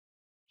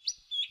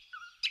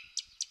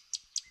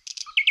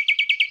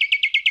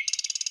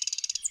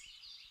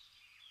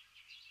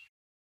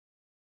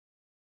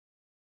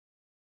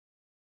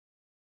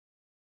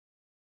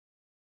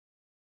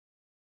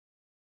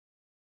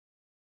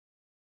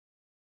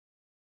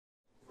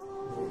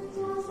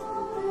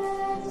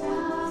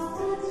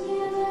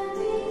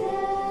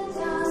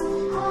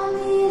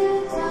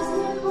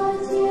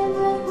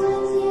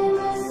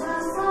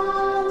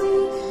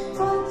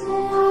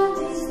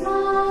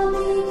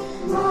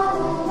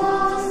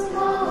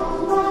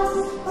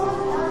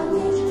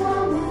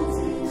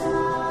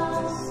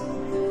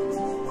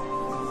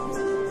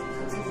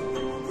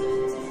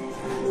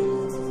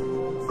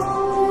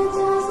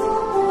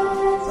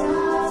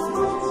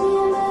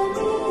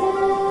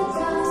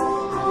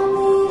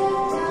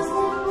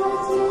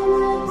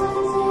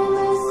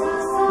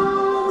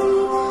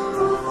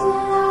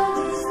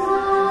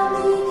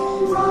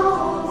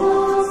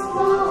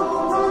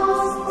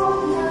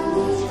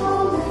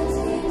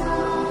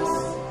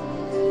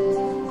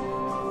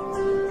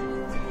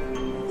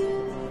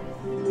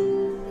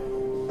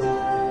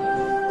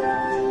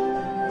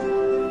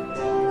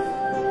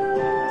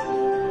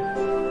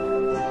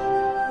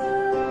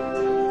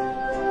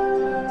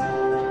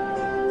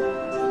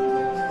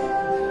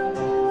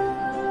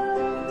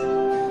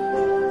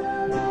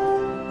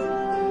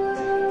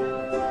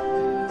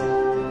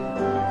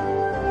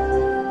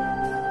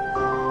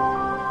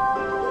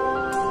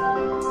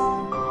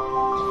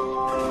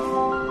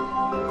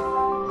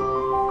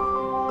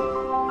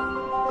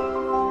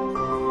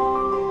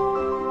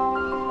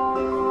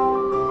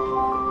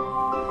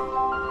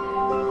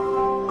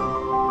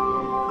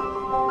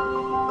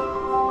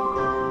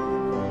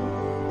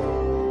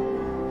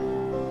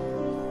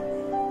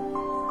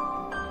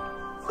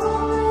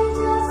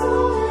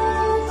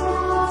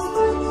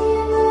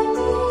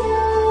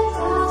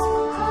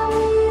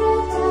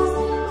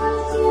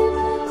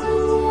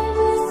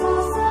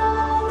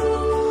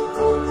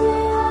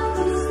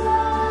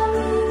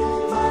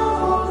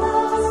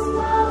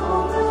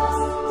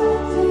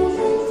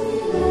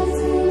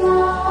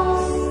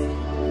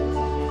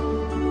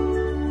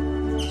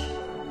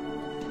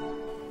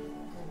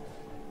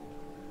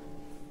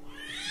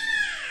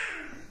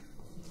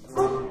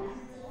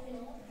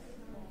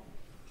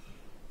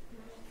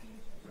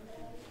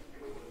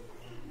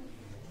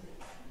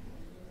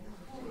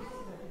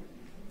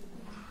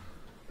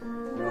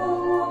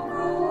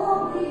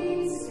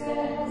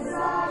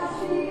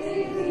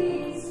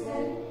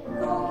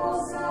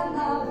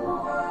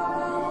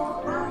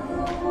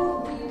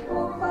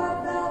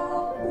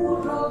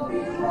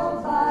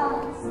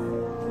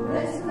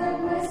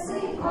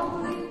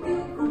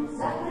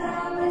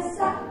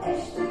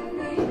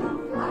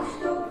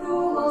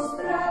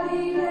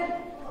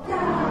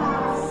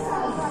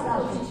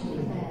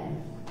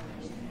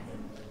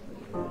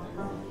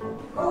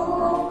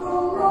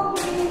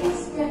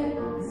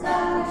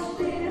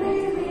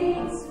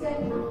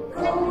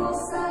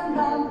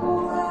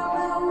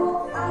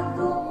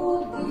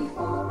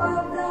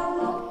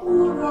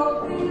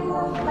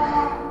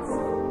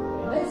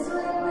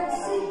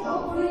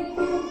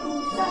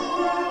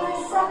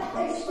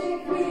ešte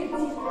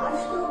chvíľu, až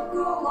to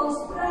kolo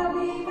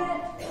spravíme,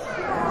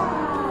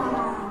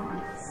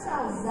 sa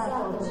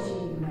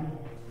zatočíme.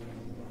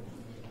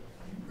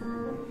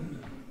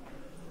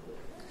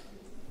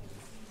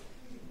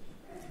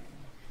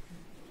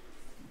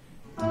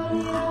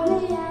 Oli,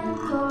 oli,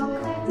 Janko,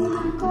 kvety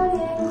na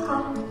kolienko,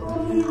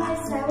 umývaj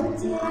sa,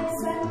 utieraj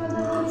sa,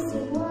 vodou si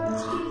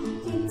môčky,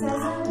 chyť sa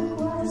za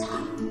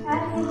kôčky, a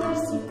vyber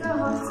si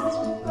koho chceš,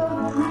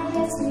 koho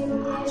najviac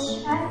miluješ,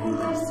 a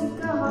vyber si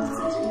koho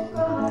chceš,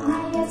 koho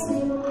najviac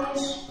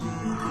miluješ.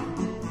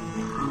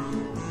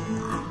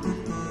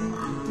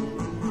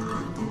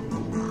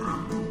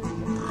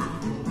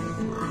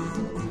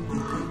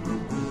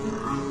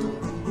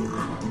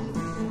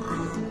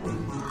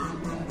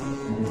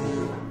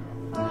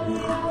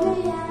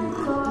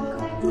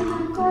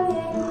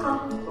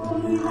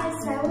 Umývaj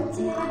sa,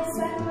 utieraj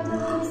sa,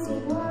 vodou si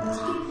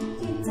môčky,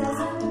 chyť sa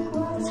za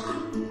kôčky,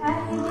 a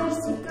vyber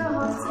si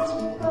koho chceš,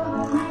 koho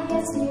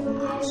najviac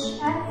miluješ,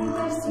 a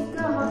vyber si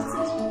koho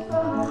chceš,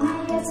 koho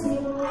najviac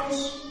miluješ.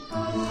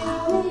 Oli,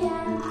 oli,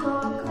 Janko,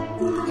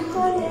 kvety na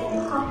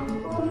kolienko,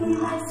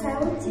 umývaj sa,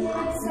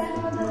 utieraj sa,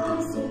 vodou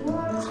si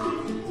môčky,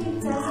 chyť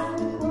sa za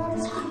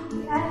kôčky,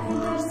 a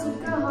vyber si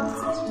koho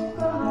chceš,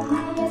 koho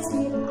najviac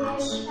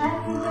miluješ, a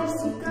vyber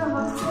si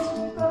koho chceš,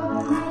 koho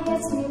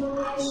najviac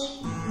miluješ.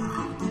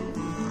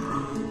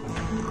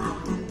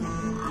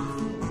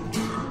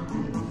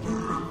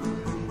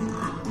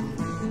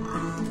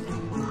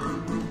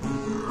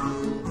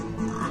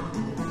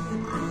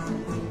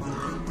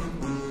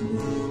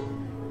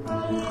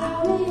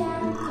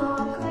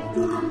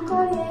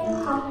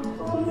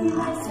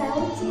 Umývaj sa,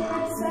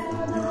 utieraj sa,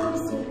 vodou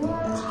si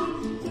môčky,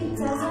 chyť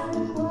sa za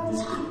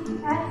kôčky,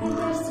 a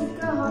vyber si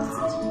koho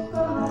chceš,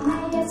 koho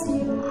najviac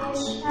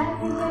miluješ, a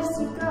vyber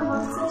si koho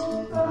chceš,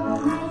 koho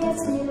najviac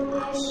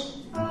miluješ.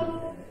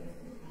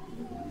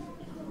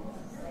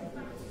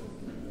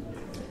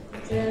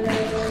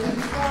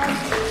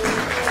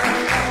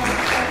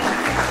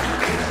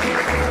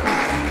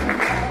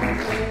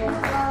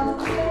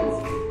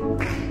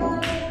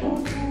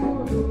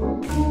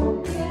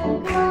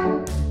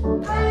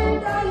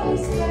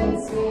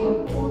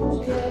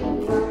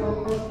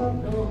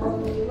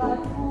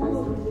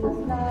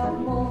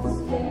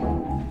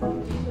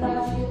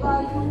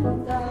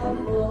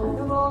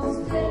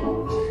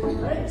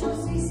 Prečo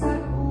si sa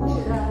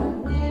kúra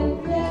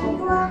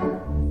nepiekla?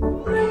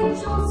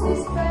 Prečo si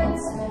z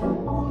pece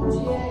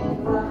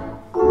utiekla?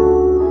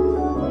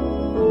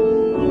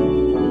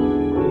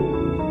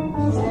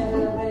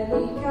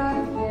 Červený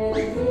kakeľ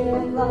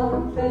jedla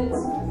pec,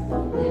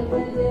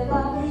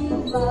 nevedela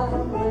vidla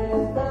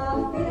hledá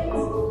pec,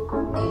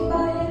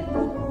 iba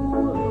jednu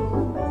kúru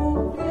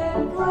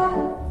upiekla,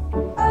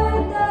 aj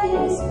tá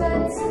jej z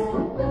pece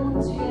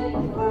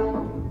utiekla.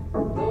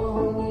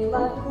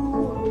 Dohonila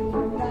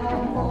kúru na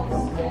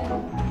moste,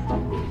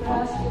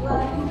 vyprašila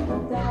ju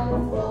tam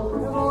po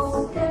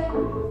chvoste.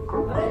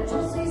 Prečo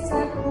si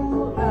sa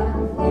kúra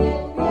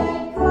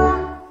nepiekla?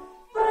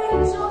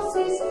 Prečo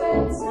si z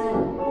pece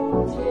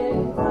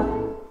utiekla?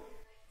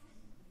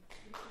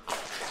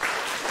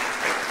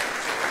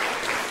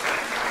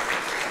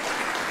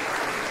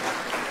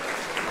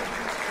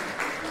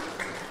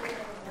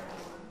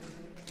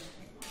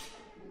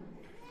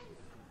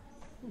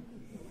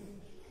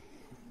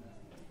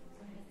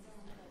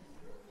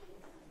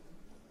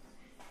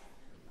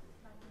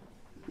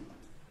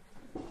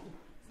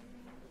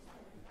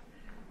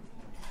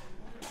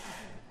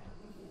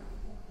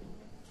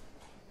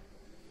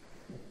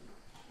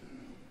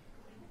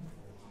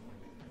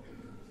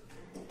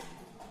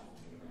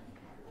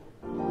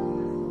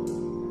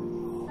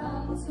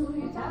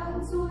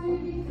 Tancuj,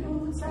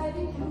 vykrúcaj,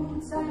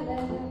 vykrúcaj,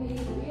 len mi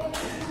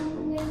vieku,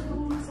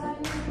 nekrúcaj,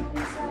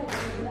 nekrúcaj,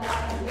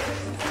 vydáješ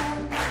sa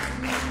na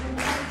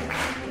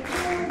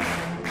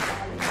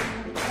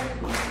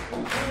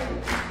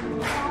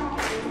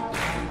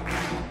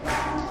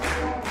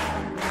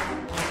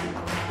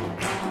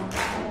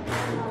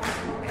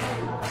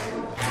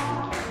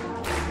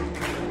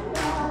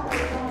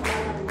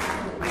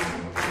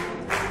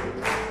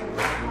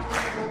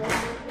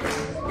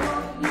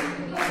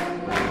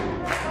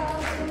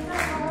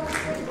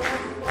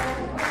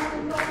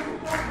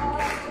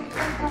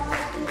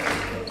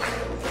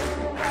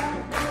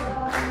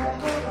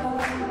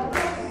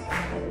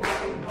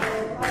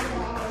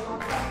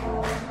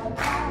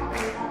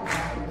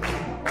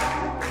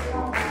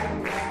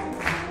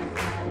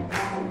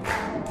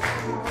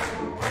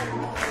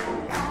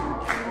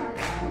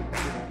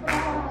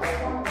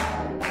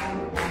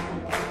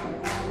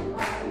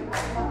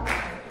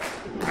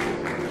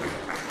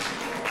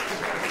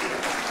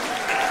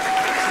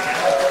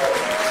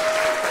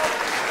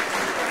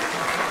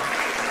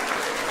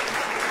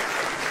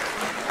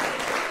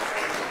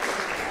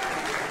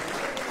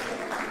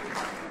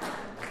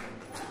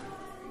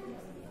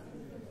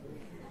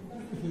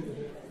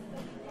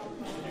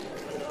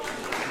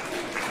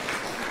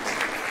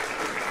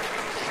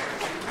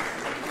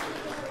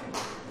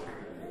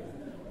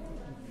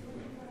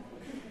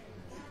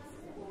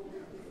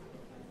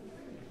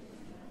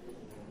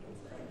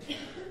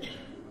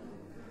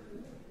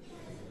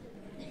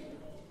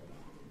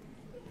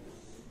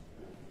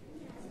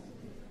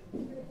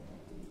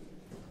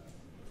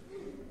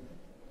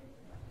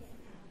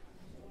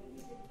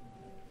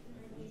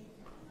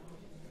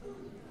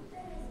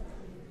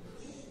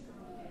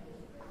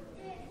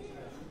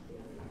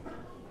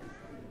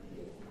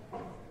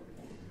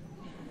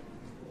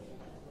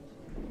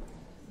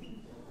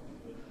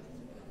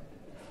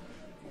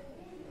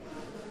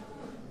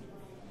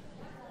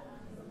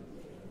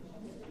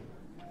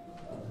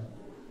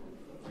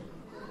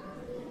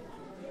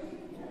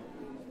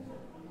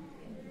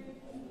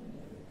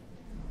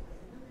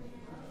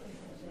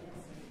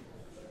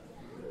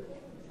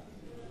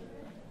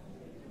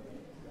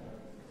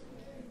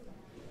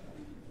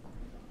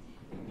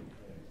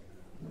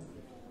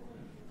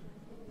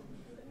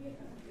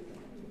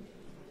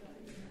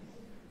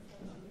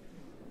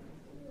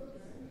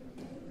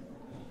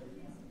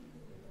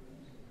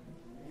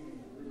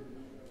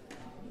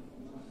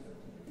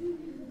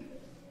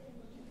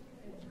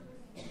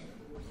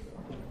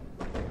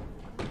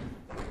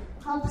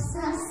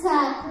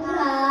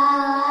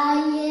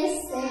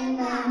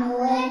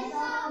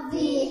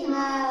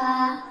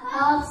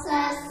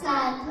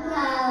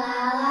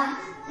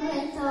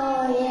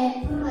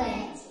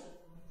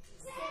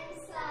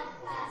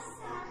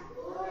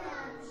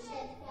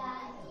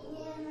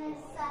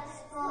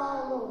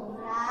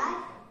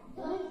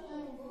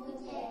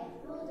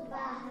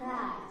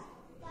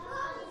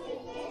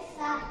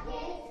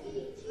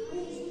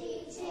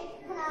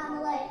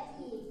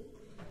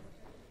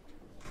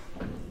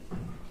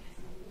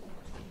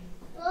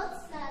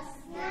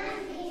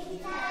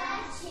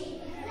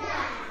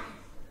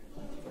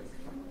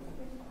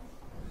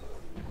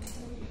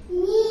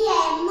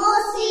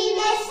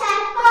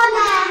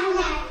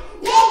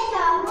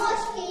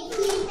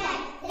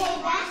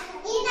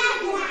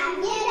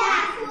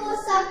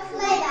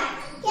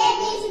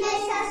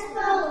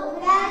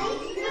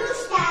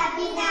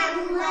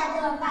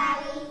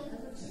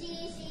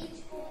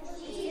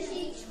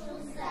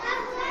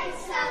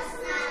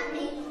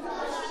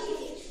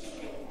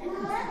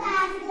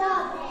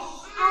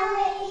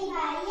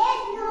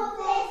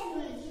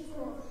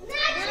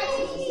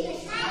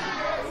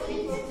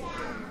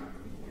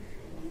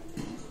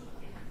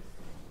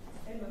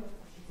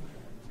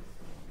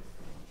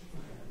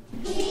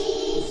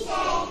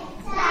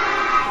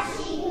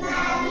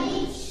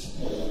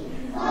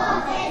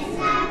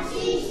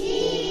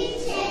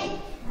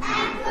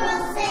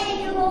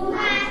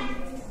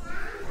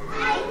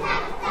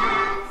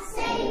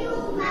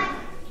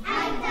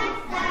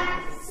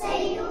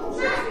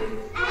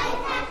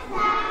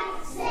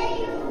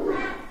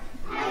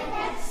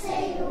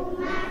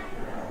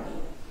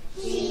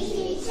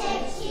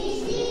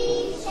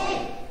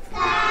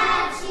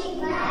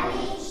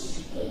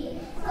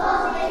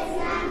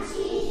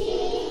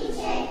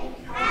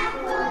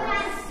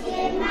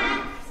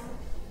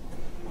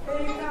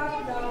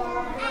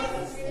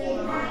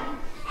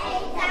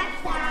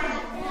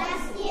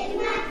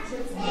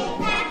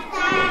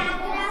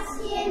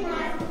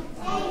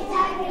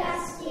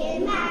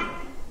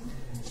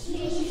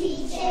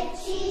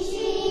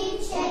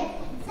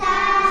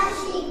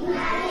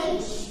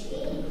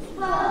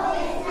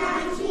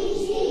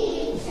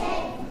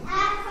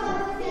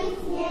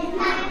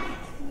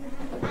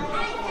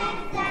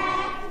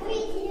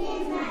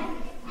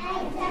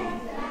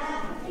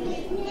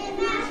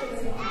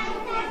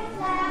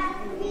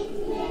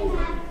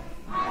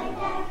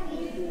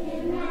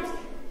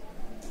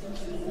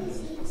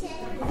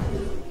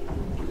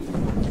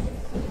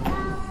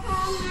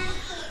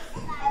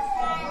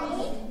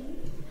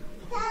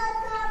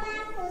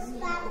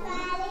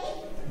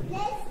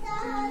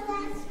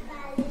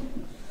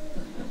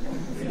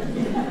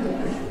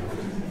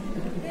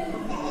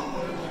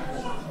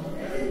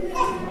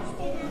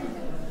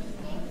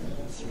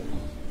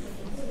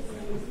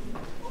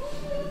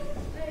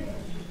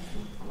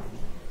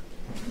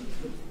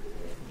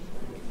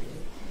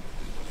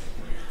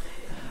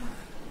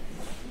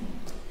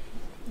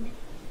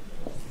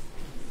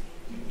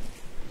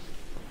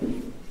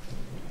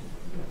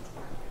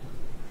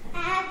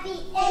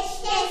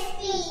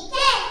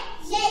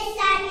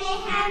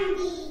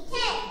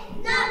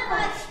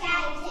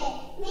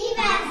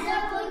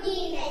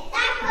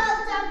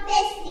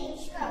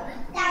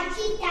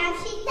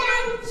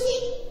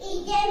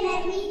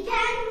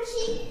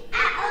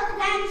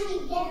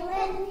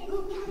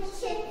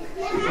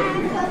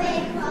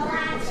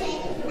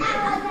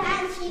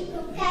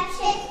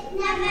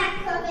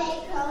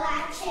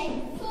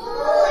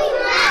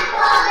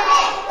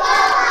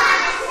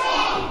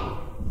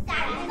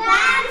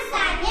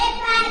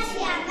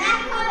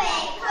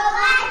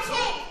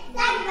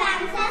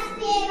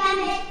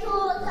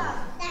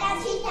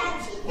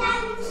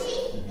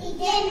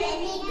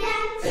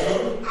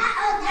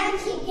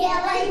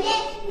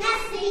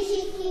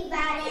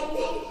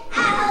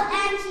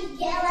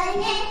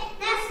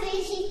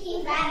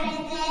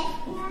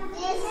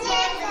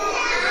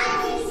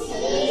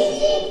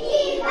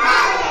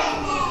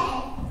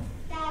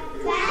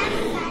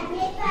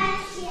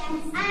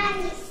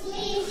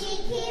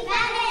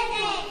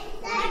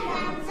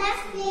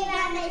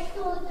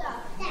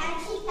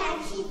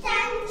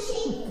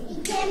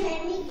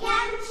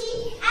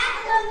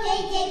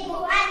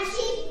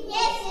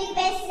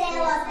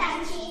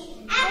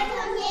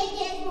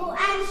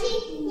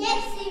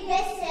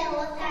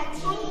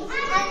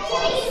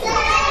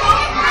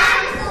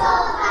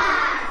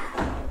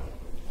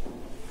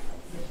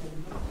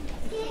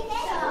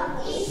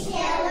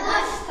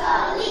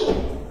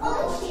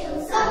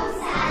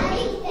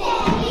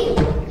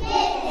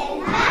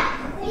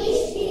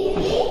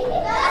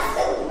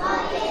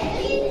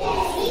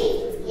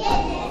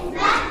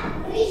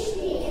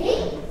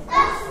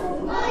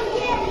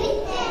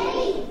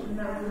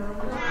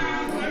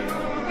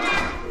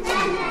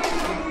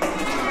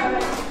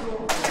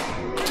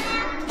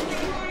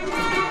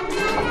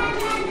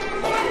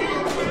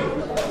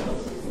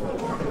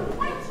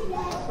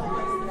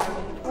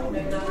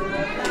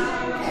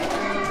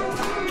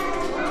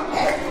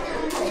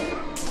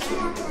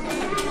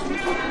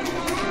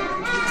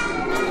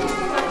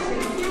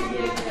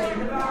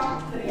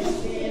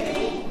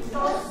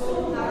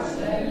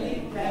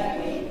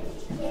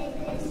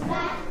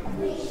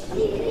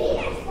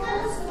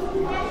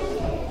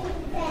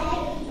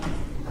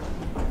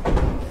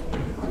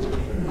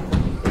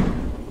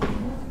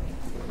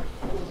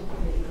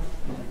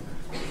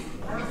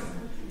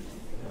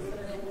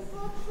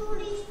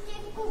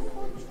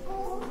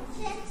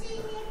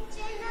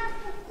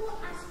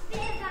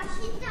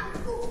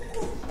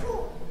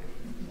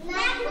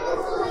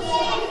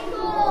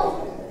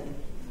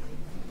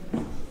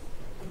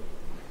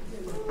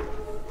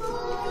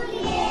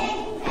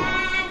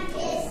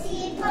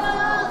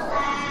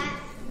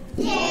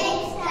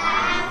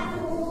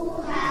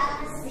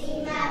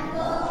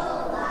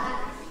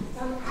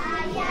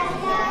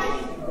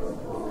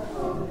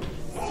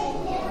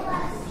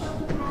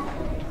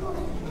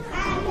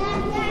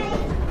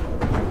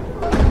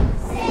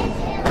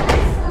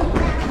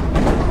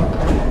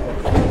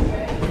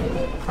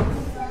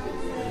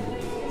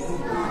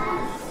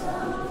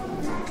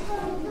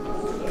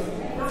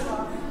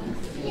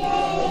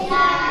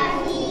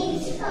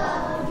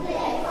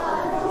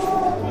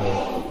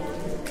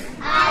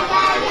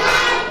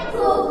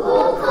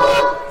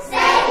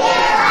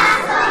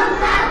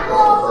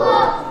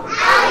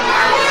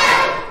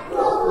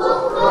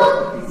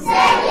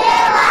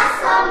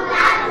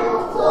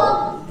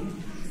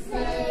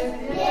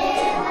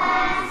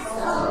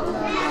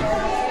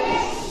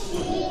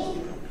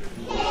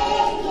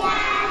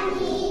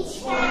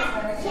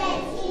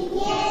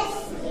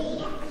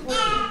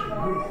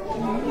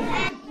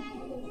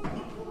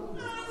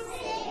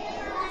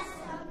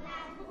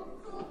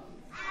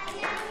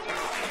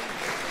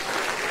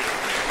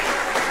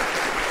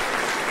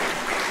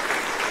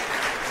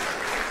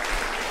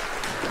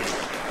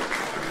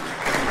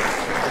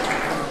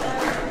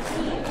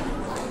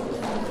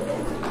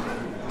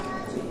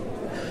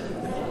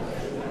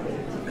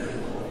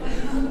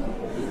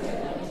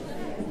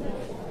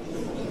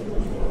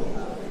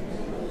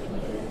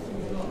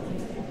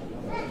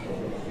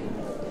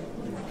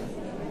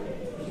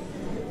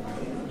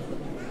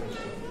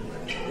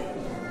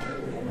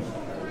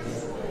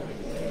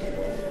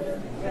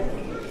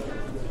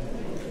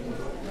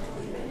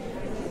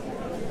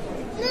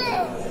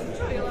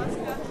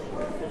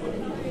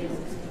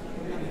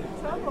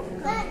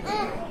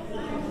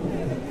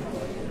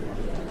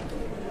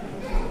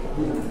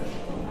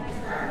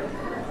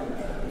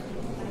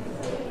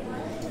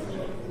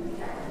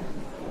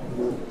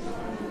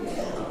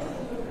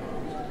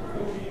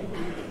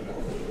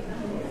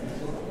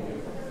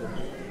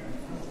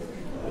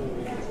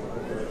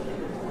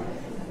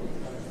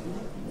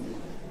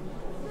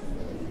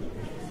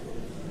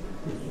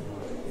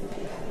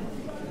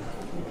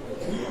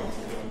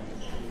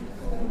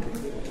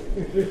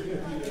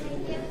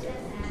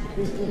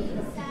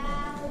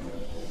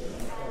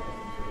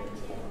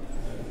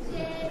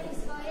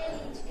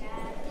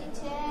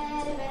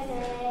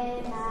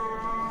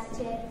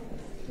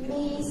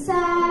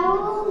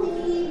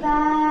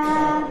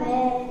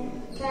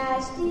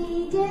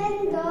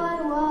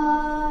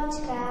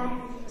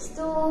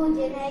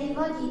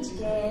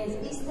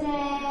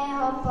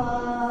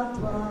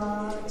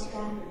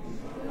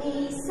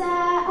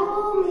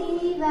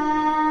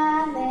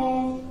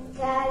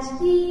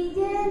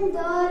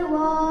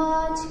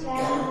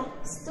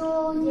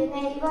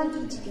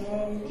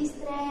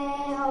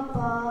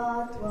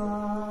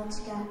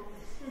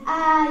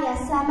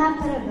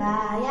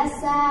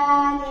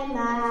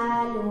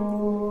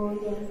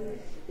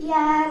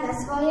Ja na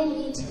svoje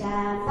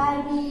líčka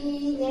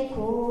farby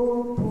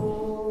nekúpujem.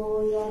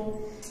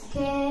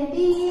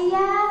 Keby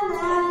ja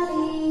na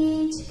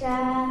líčka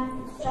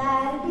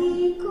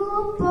farby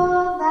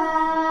kupovala,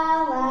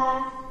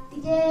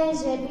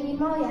 kdeže by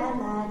moja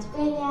mať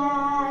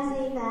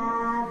peniazy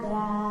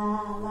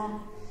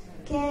nabrala.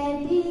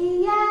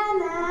 Keby ja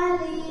na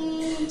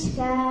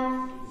líčka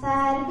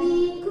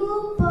farby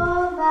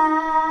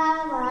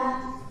kupovala,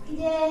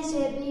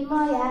 kdeže by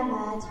moja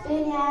mať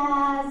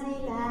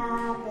peniazy nabrala.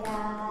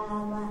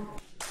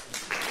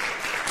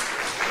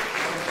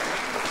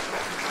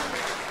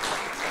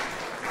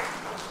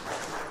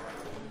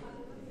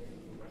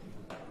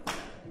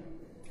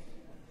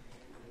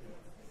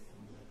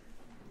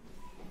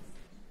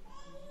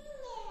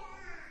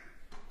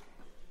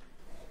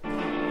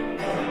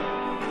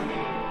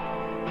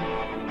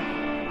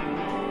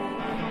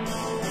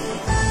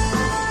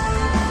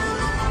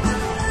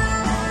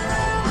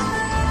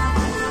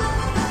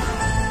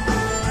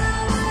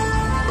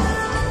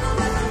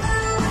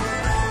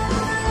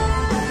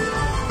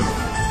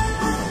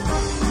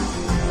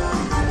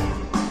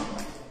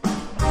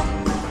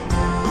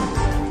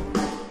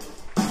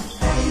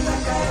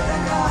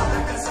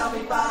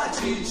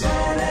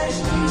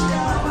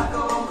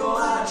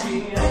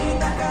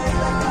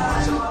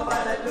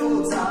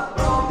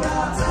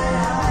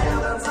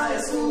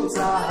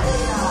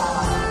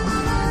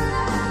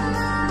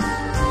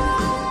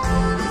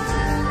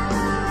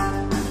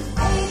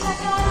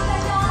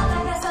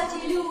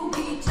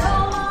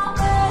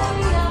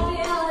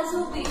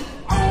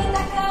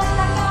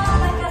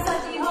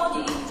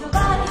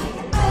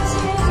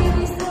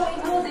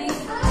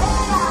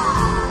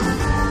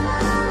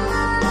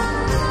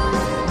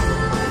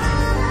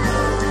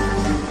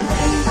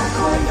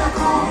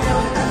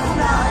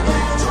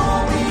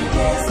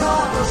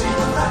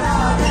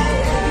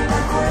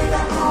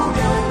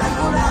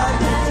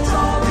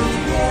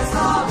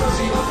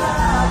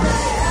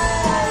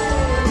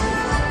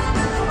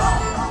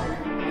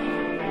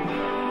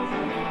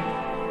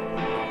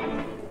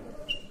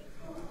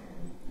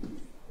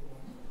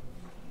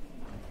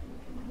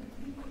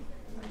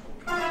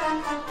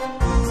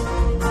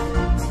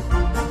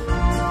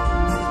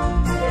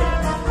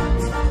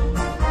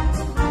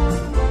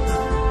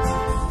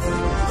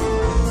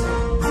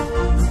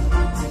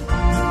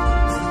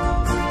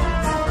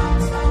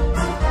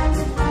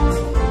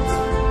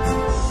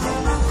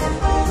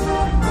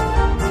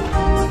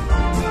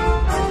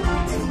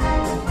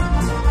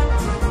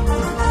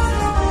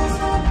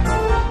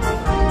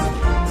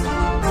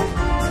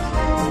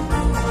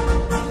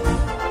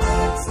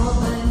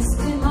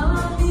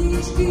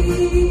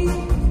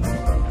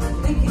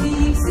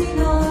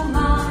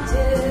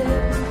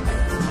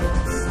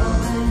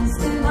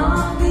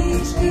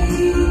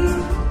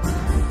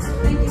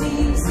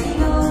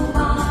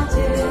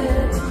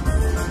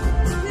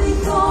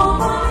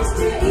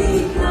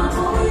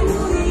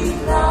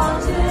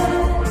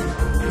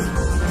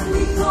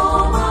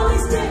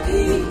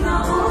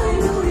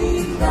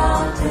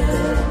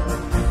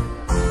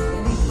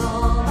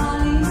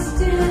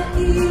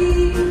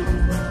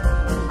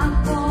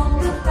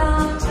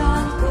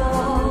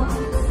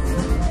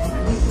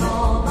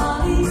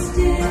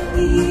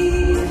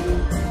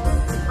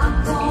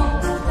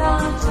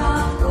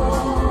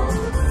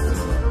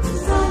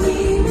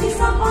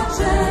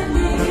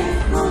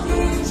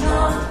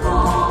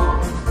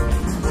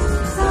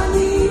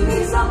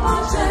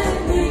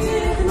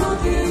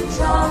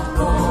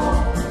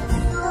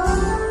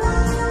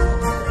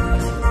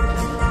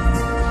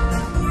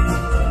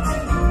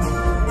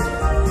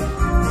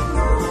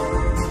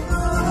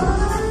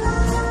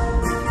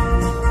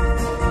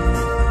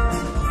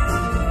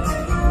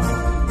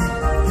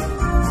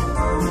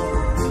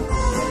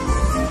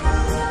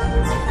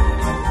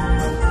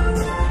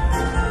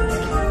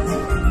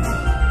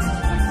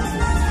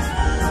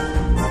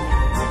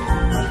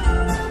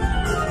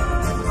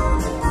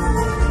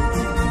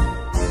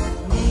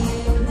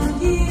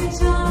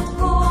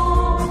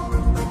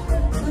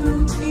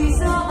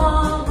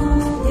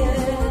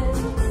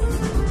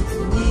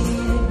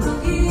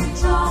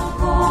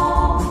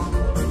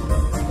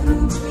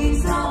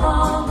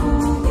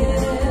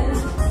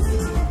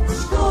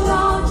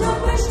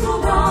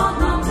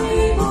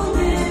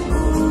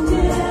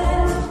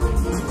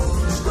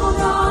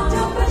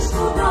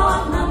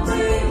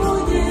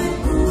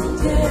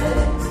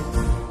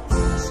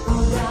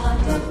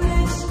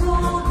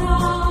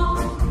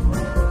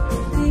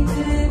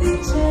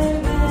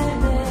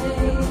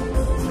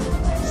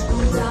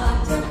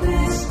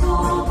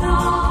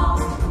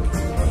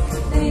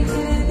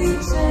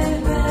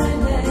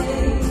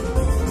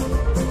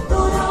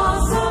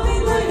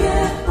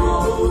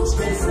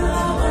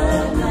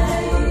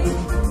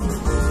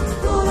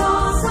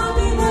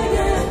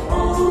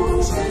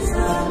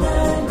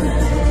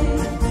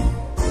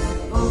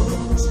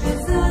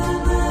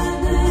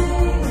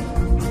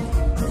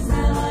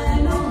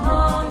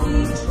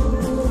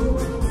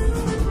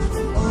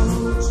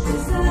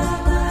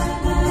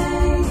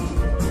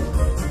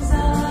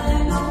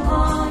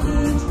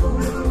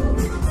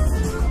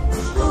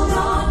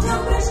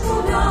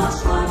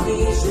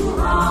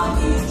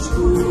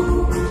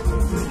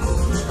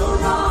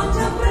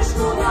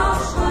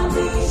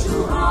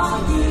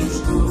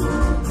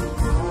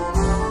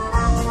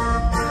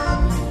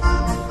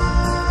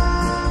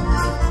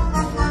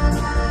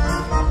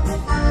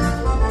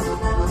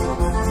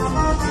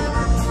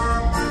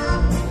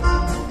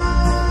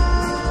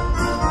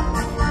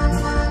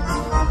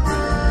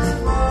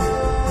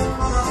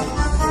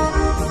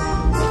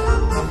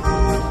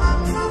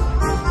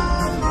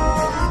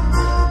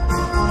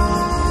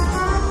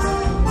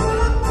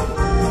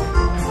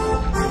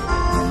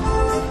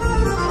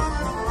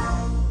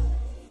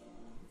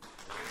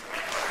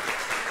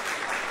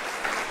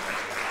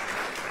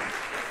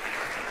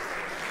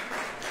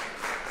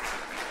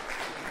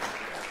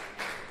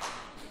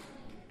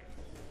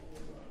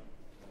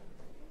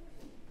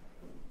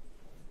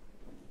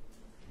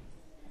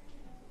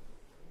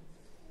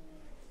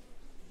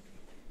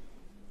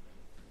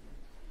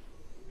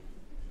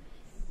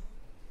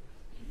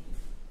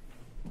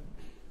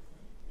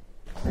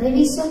 Pri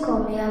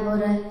vysokom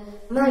javore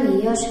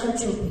malý Jožko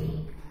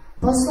čupí.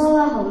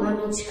 Poslala ho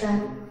mamička,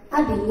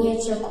 aby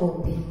niečo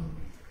kúpil.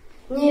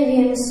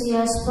 Neviem si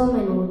ja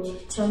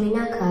spomenúť, čo mi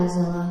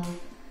nakázala.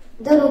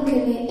 Do ruky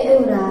mi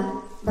eurá,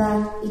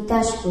 ba i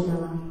tašku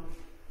dala.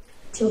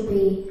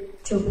 Čupí,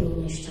 čupí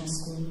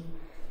nešťastný.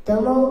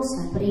 Domov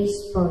sa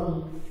prísť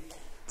bojí.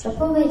 Čo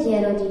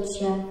povedia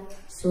rodičia,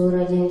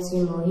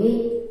 súrodenci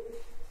moji?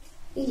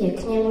 Ide k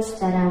nemu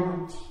stará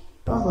mať,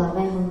 po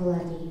hlave ho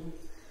hladí.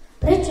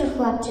 Prečo,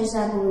 chlapče,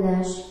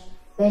 zabúdaš?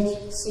 Veď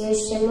si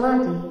ešte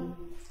mladý.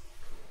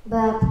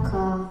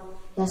 Bábka,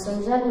 ja som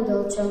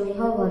zabudol, čo mi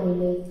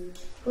hovorili,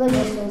 lebo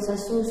som sa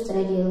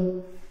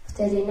sústredil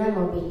vtedy na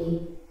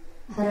mobily.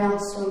 Hral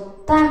som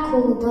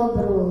takú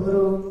dobrú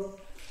hru,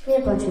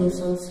 nepočul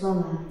som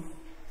slova.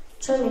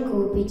 Čo mi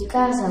kúpiť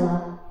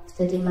kázala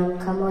vtedy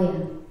mamka moja?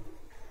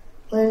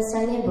 Len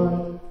sa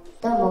neboj,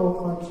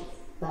 domov choď,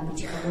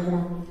 babička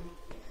dobrá.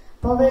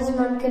 Povedz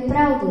mamke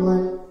pravdu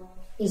len,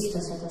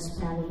 isto sa to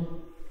spraví.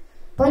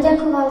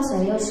 Poďakoval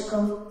sa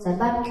Jožko za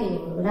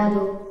babkyňu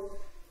radu,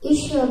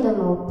 išiel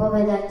domov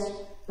povedať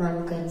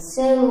mamke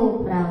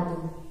celú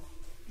pravdu.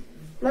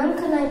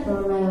 Mamka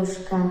najprv na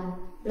Jožka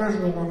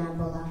nahnevaná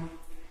bola.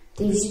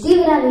 Ty vždy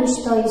vravíš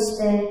to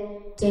isté,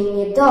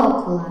 denne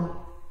dookola.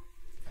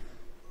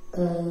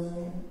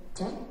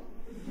 Čo?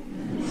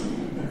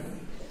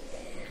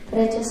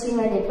 Prečo si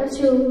ma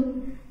nepočul?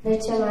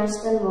 Prečo máš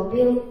ten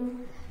mobil?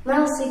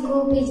 Mal si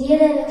kúpiť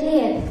jeden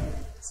chlieb,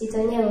 si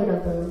to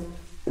neurobil.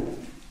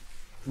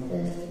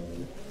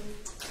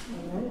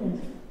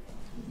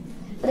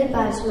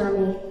 Prepáč,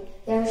 mami,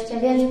 ja už ťa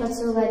viac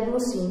počúvať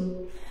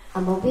musím. A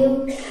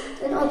mobil,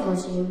 ten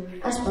odložím,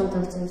 aspoň to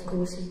chcem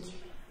skúsiť.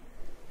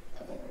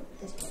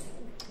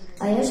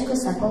 A Jožko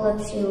sa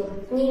polepšil,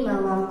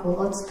 vnímal mamku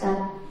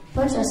ocka,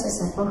 počase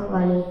sa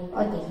pochválil,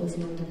 od nich už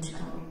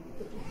nedočkal.